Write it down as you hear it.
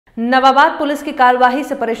Nawabad police की कार्यवाही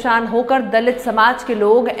से परेशान होकर दलित समाज के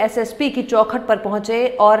लोग एसएसपी की चौखट पर पहुंचे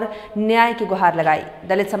और न्याय की गुहार लगाई।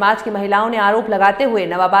 दलित समाज की महिलाओं ने आरोप लगाते हुए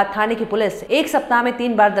नवाबाद थाने की पुलिस एक सप्ताह में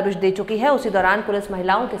 3 बार दबिश दे चुकी है। उसी दौरान पुलिस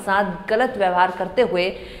महिलाओं के साथ गलत व्यवहार करते हुए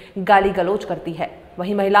गाली गलौज करती है।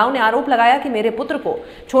 वहीं महिलाओं ने आरोप लगाया कि मेरे पुत्र को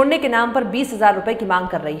छोड़ने के नाम पर 20,000 रुपए की मांग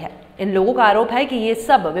कर रही है। इन लोगों का आरोप है कि ये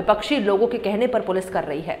सब विपक्षी लोगों के कहने पर पुलिस कर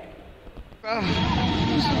रही है।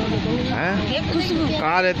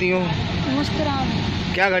 कहाँ रहती हूँ? मुस्कुराओ।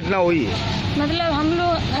 क्या घटना हुई है? मतलब हम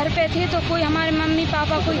लोग घर पे थे तो कोई हमारे मम्मी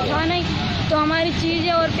पापा कोई था नहीं, तो हमारी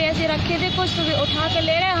चीजें और पैसे रखे थे, कुछ सुबह उठा के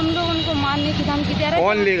ले रहे। हम लोग उनको मारने की धमकी दे रहे।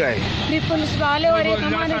 कौन ले गए? भी पुलिस वाले और एक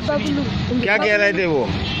हमारे बबलू। क्या कह रहे थे वो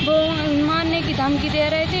मारने की धमकी दे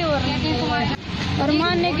रहे थे और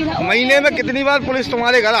मारने की। महीने में कितनी बार पुलिस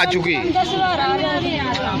तुम्हारे घर आ चुकी? 10 बार आ रही।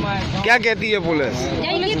 क्या कहती है पुलिस?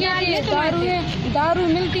 दारू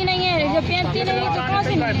मिलती नहीं है, जब पहनती नहीं है तो कहाँ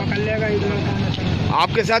से मिलेगी?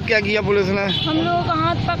 आपके साथ क्या किया पुलिस ने? हम लोगों का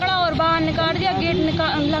हाथ पकड़ा और बाहर निकाल दिया, गेट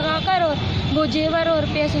लगाकर, और वो जेवर और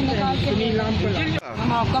पैसे निकाल के।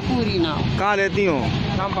 आपका पूरी नाम? कहाँ रहती हूँ?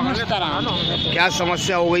 क्या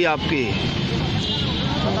समस्या हो गई आपकी?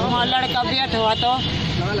 लड़का बेट हुआ तो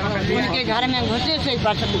उनके घर में घुसे से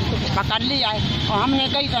पकड़ लिया है और हमने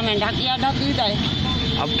कई समय ढकी जाए।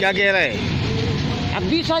 अब क्या कह रहे? अब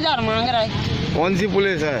 20,000 मांग रहे। कौन सी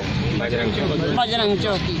पुलिस है? बजरंग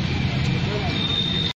चौकी।